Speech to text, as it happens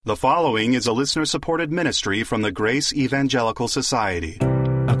The following is a listener-supported ministry from the Grace Evangelical Society.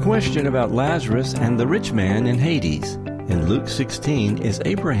 A question about Lazarus and the rich man in Hades. In Luke 16, is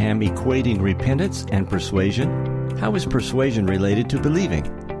Abraham equating repentance and persuasion? How is persuasion related to believing?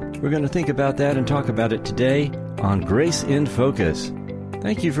 We're going to think about that and talk about it today on Grace in Focus.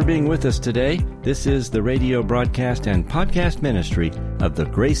 Thank you for being with us today. This is the radio broadcast and podcast ministry of the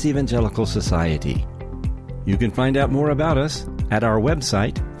Grace Evangelical Society. You can find out more about us at our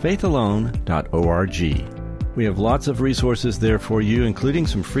website, faithalone.org. We have lots of resources there for you, including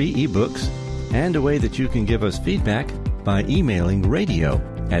some free ebooks and a way that you can give us feedback by emailing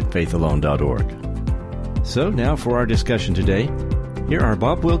radio@faithalone.org. So now for our discussion today, here are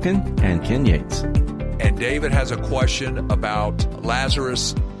Bob Wilkin and Ken Yates. And David has a question about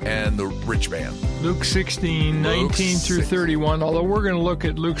Lazarus and the rich man. Luke 16, 19 through 31, although we're going to look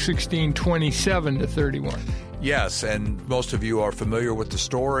at Luke 16, 27 to 31. Yes, and most of you are familiar with the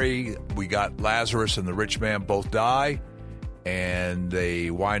story. We got Lazarus and the rich man both die, and they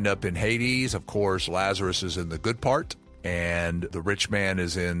wind up in Hades. Of course, Lazarus is in the good part, and the rich man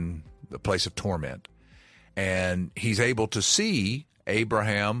is in the place of torment. And he's able to see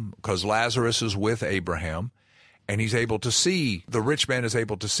Abraham, because Lazarus is with Abraham, and he's able to see, the rich man is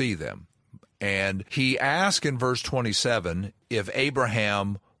able to see them. And he asks in verse 27 if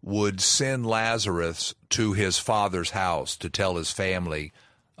Abraham would send Lazarus to his father's house to tell his family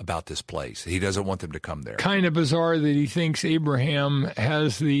about this place. He doesn't want them to come there. Kind of bizarre that he thinks Abraham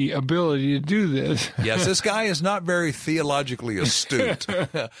has the ability to do this. Yes, this guy is not very theologically astute.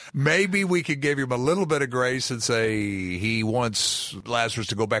 Maybe we could give him a little bit of grace and say he wants Lazarus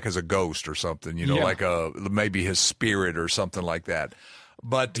to go back as a ghost or something, like maybe his spirit or something like that.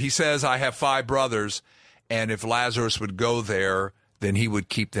 But he says, I have 5 brothers, and if Lazarus would go there, then he would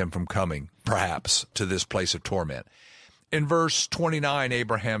keep them from coming, perhaps, to this place of torment. In verse 29,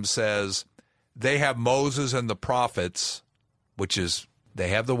 Abraham says, they have Moses and the prophets, which is, they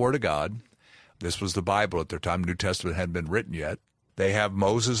have the Word of God. This was the Bible at their time. New Testament hadn't been written yet. They have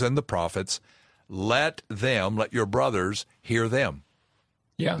Moses and the prophets. Let your brothers hear them.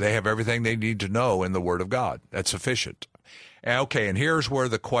 Yeah. They have everything they need to know in the Word of God. That's sufficient. Okay, and here's where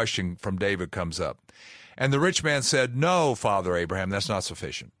the question from David comes up. And the rich man said, no, Father Abraham, that's not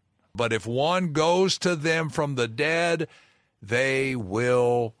sufficient. But if one goes to them from the dead, they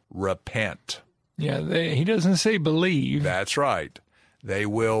will repent. Yeah, he doesn't say believe. That's right. They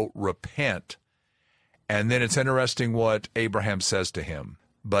will repent. And then it's interesting what Abraham says to him.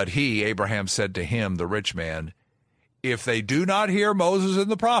 But Abraham said to him, the rich man, if they do not hear Moses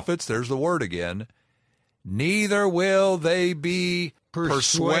and the prophets, there's the word again, neither will they be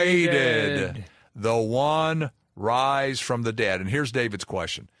persuaded. The one rise from the dead. And here's David's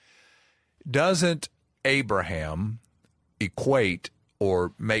question. Doesn't Abraham equate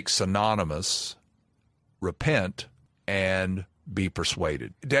or make synonymous repent and be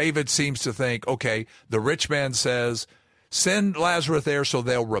persuaded? David seems to think, okay, the rich man says, send Lazarus there so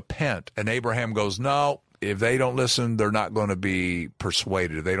they'll repent. And Abraham goes, no, if they don't listen, they're not going to be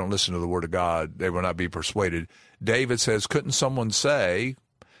persuaded. If they don't listen to the word of God, they will not be persuaded. David says, couldn't someone say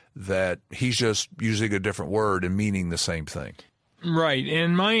that he's just using a different word and meaning the same thing? Right,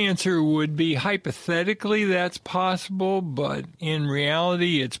 and my answer would be hypothetically that's possible, but in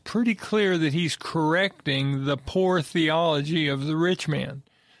reality it's pretty clear that he's correcting the poor theology of the rich man.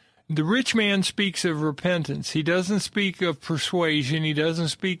 The rich man speaks of repentance. He doesn't speak of persuasion. He doesn't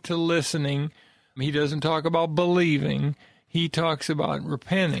speak to listening. He doesn't talk about believing. He talks about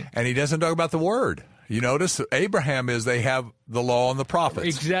repenting. And he doesn't talk about the word. You notice Abraham they have the law and the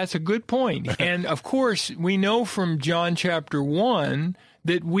prophets. That's a good point. And, of course, we know from John chapter 1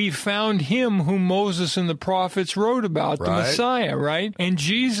 that we found him whom Moses and the prophets wrote about, the Messiah, right? And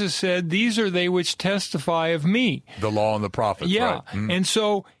Jesus said, these are they which testify of me. The law and the prophets, yeah. Right. Mm. And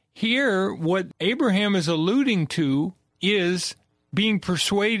so here, what Abraham is alluding to is being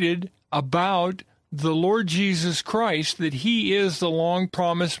persuaded about the Lord Jesus Christ, that he is the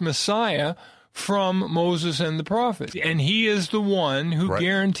long-promised Messiah from Moses and the prophets. And he is the one who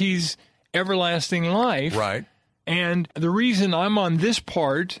guarantees everlasting life. Right. And the reason I'm on this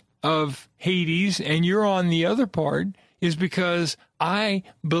part of Hades and you're on the other part is because I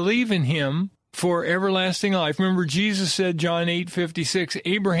believe in him for everlasting life. Remember, Jesus said, John 8:56,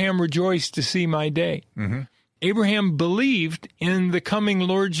 Abraham rejoiced to see my day. Mm-hmm. Abraham believed in the coming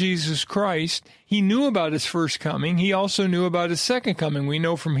Lord Jesus Christ. He knew about his first coming. He also knew about his second coming. We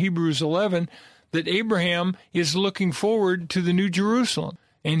know from Hebrews 11 that Abraham is looking forward to the New Jerusalem,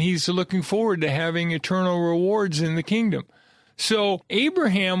 and he's looking forward to having eternal rewards in the kingdom. So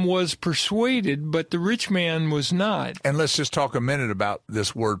Abraham was persuaded, but the rich man was not. And let's just talk a minute about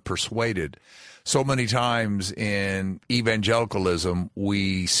this word persuaded. So many times in evangelicalism,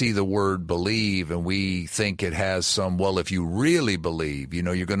 we see the word believe and we think it has some, well, if you really believe,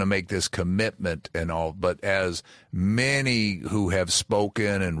 you're going to make this commitment and all. But as many who have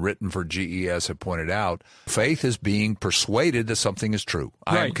spoken and written for GES have pointed out, faith is being persuaded that something is true.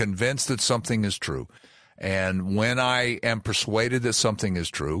 Right. I am convinced that something is true. And when I am persuaded that something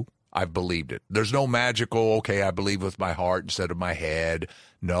is true, I've believed it. There's no magical, okay, I believe with my heart instead of my head.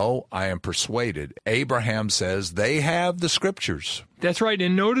 No, I am persuaded. Abraham says they have the scriptures. That's right.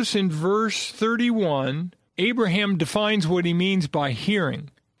 And notice in verse 31, Abraham defines what he means by hearing.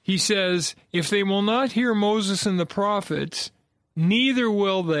 He says, if they will not hear Moses and the prophets, neither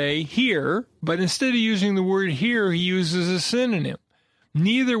will they hear, but instead of using the word hear, he uses a synonym.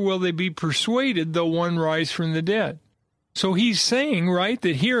 Neither will they be persuaded, though one rise from the dead. So he's saying, right,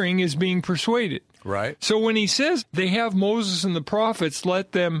 that hearing is being persuaded. Right. So when he says they have Moses and the prophets,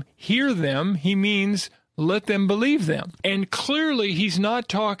 let them hear them, he means let them believe them. And clearly he's not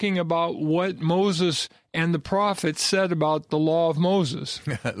talking about what Moses and the prophets said about the law of Moses.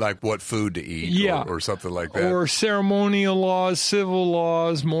 Like what food to eat or something like that. Or ceremonial laws, civil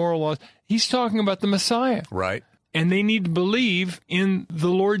laws, moral laws. He's talking about the Messiah. Right. And they need to believe in the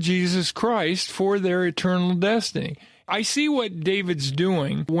Lord Jesus Christ for their eternal destiny. I see what David's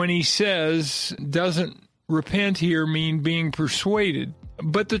doing when he says, doesn't repent here mean being persuaded.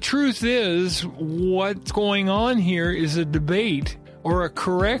 But the truth is, what's going on here is a debate or a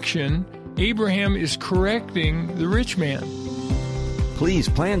correction. Abraham is correcting the rich man. Please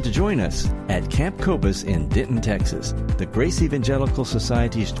plan to join us at Camp Cobus in Denton, Texas. The Grace Evangelical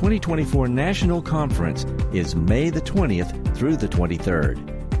Society's 2024 National Conference is May the 20th through the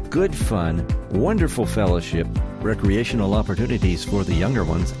 23rd. Good fun, wonderful fellowship, recreational opportunities for the younger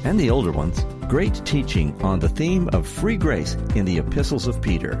ones and the older ones, great teaching on the theme of free grace in the epistles of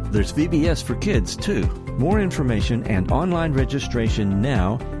Peter. There's VBS for kids, too. More information and online registration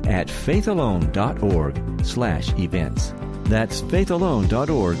now at faithalone.org/events. That's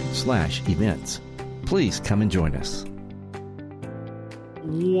faithalone.org/events. Please come and join us.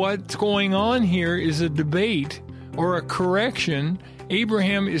 What's going on here is a debate or a correction.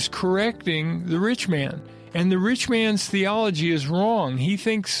 Abraham is correcting the rich man. And the rich man's theology is wrong. He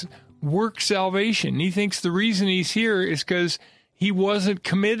thinks work salvation. He thinks the reason he's here is because he wasn't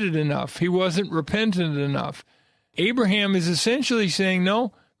committed enough. He wasn't repentant enough. Abraham is essentially saying,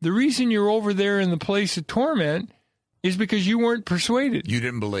 no, the reason you're over there in the place of torment is because you weren't persuaded. You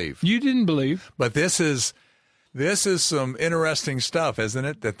didn't believe. You didn't believe. But this is some interesting stuff, isn't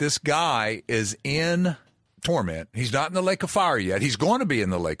it? That this guy is in torment. He's not in the lake of fire yet. He's going to be in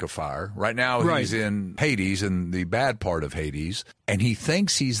the lake of fire. Right now he's in Hades, in the bad part of Hades, and he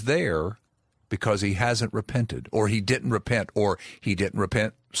thinks he's there because he hasn't repented, or he didn't repent, or he didn't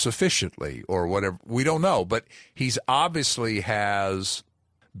repent sufficiently, or whatever. We don't know, but he's obviously has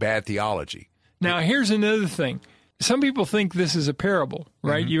bad theology. Now, here's another thing. Some people think this is a parable,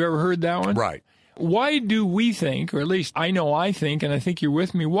 right? Mm-hmm. You ever heard that one? Right. Why do we think, or at least I know I think, and I think you're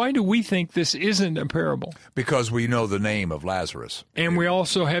with me, why do we think this isn't a parable? Because we know the name of Lazarus. And we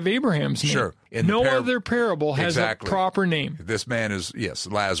also have Abraham's name. Sure. No other parable has a proper name. This man is, yes,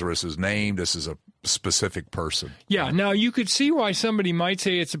 Lazarus is named. This is a specific person. Yeah. Now, you could see why somebody might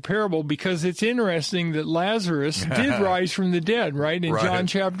say it's a parable, because it's interesting that Lazarus did rise from the dead, right? In John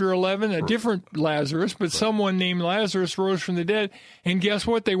chapter 11, a different Lazarus, but someone named Lazarus rose from the dead. And guess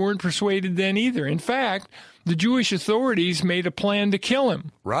what? They weren't persuaded then either. In fact, the Jewish authorities made a plan to kill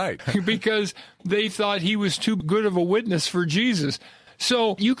him. Right. Because they thought he was too good of a witness for Jesus.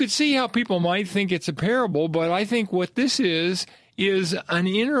 So you could see how people might think it's a parable, but I think what this is an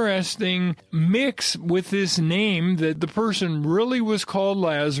interesting mix with this name, that the person really was called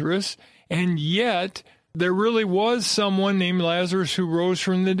Lazarus, and yet there really was someone named Lazarus who rose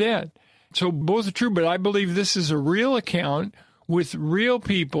from the dead. So both are true, but I believe this is a real account with real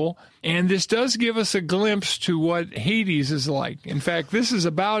people, and this does give us a glimpse to what Hades is like. In fact, this is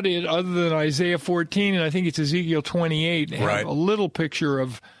about it, other than Isaiah 14, and I think it's Ezekiel 28, have a little picture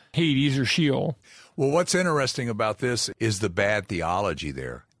of Hades or Sheol. Well, what's interesting about this is the bad theology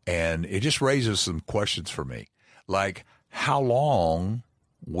there, and it just raises some questions for me. Like, how long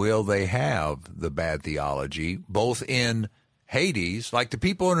will they have the bad theology, both in Hades, like the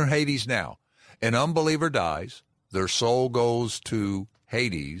people in Hades now? An unbeliever dies, their soul goes to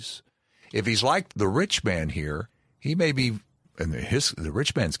Hades. If he's like the rich man here, he may be, in the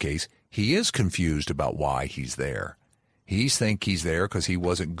rich man's case, he is confused about why he's there. He thinks he's there because he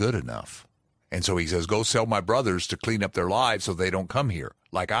wasn't good enough. And so he says, go sell my brothers to clean up their lives so they don't come here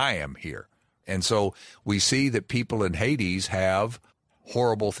like I am here. And so we see that people in Hades have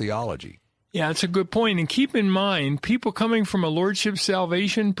horrible theology. Yeah, that's a good point. And keep in mind, people coming from a lordship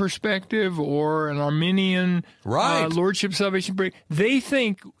salvation perspective or an Arminian lordship salvation perspective, they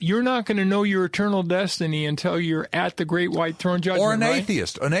think you're not going to know your eternal destiny until you're at the great white throne judgment. Or an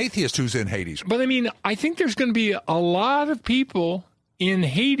atheist who's in Hades. But I mean, I think there's going to be a lot of people in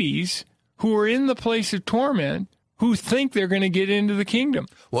Hades who are in the place of torment who think they're going to get into the kingdom.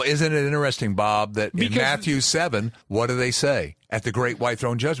 Well, isn't it interesting, Bob, that in Matthew 7, what do they say at the great white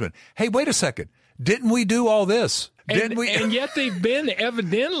throne judgment? Hey, wait a second. Didn't we do all this? Didn't we? And yet they've been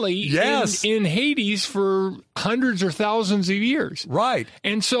evidently in Hades for hundreds or thousands of years. Right.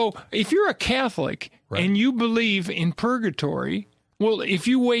 And so if you're a Catholic and you believe in purgatory, well, if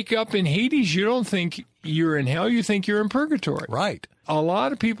you wake up in Hades, you don't think you're in hell, you think you're in purgatory. Right. A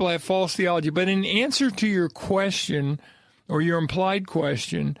lot of people have false theology, but in answer to your question or your implied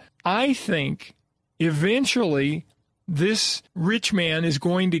question, I think eventually this rich man is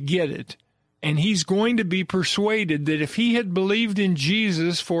going to get it, and he's going to be persuaded that if he had believed in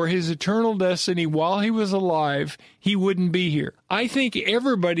Jesus for his eternal destiny while he was alive, he wouldn't be here. I think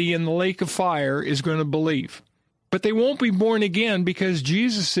everybody in the lake of fire is going to believe. But they won't be born again because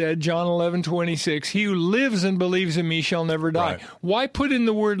Jesus said, John 11:26, he who lives and believes in me shall never die. Right. Why put in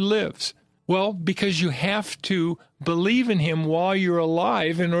the word lives? Well, because you have to believe in him while you're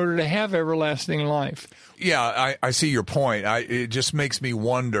alive in order to have everlasting life. Yeah, I see your point. It just makes me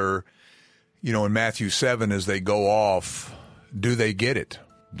wonder, in Matthew 7, as they go off, do they get it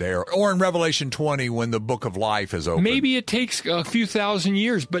there? Or in Revelation 20, when the book of life is open. Maybe it takes a few thousand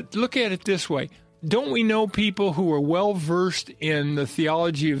years, but look at it this way. Don't we know people who are well-versed in the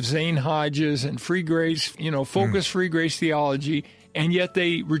theology of Zane Hodges and free grace, focused free grace theology, and yet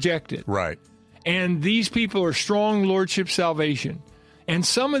they reject it? Right. And these people are strong lordship salvation. And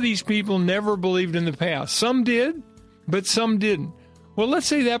some of these people never believed in the past. Some did, but some didn't. Well, let's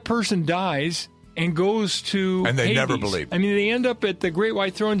say that person dies and goes to And they Hades. never believed. I mean, they end up at the great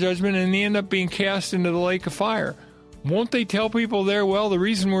white throne judgment, and they end up being cast into the lake of fire. Won't they tell people there, well, the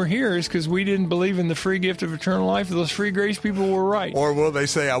reason we're here is because we didn't believe in the free gift of eternal life? Those free grace people were right. Or will they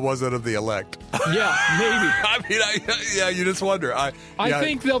say, I wasn't of the elect? Yeah, maybe. You just wonder. I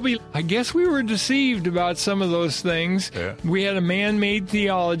think they'll be, I guess we were deceived about some of those things. Yeah. We had a man-made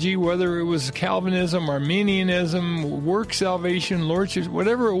theology, whether it was Calvinism, Arminianism, work salvation, lordship,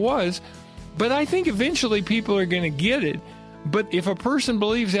 whatever it was. But I think eventually people are going to get it. But if a person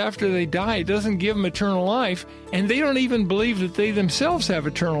believes after they die, it doesn't give them eternal life, and they don't even believe that they themselves have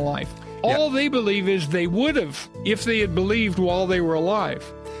eternal life. All they believe is they would have if they had believed while they were alive.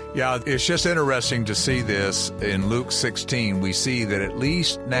 Yeah, it's just interesting to see this. In Luke 16, we see that at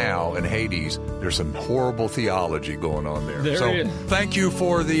least now in Hades, there's some horrible theology going on there. There it is. Thank you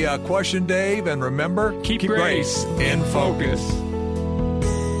for the question, Dave, and remember, keep grace in focus.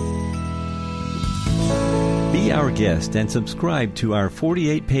 Be our guest and subscribe to our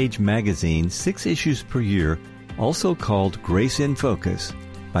 48-page magazine, 6 issues per year, also called Grace in Focus,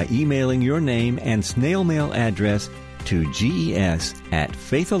 by emailing your name and snail mail address to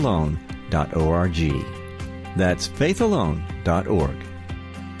ges@faithalone.org. That's faithalone.org.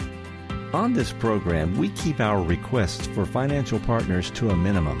 On this program, we keep our requests for financial partners to a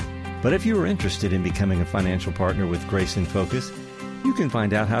minimum. But if you are interested in becoming a financial partner with Grace in Focus, you can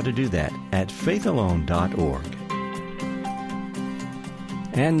find out how to do that at faithalone.org.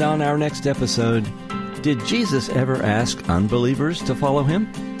 And on our next episode, did Jesus ever ask unbelievers to follow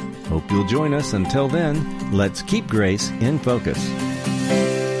him? Hope you'll join us. Until then, let's keep grace in focus.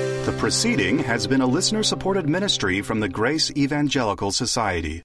 The proceeding has been a listener-supported ministry from the Grace Evangelical Society.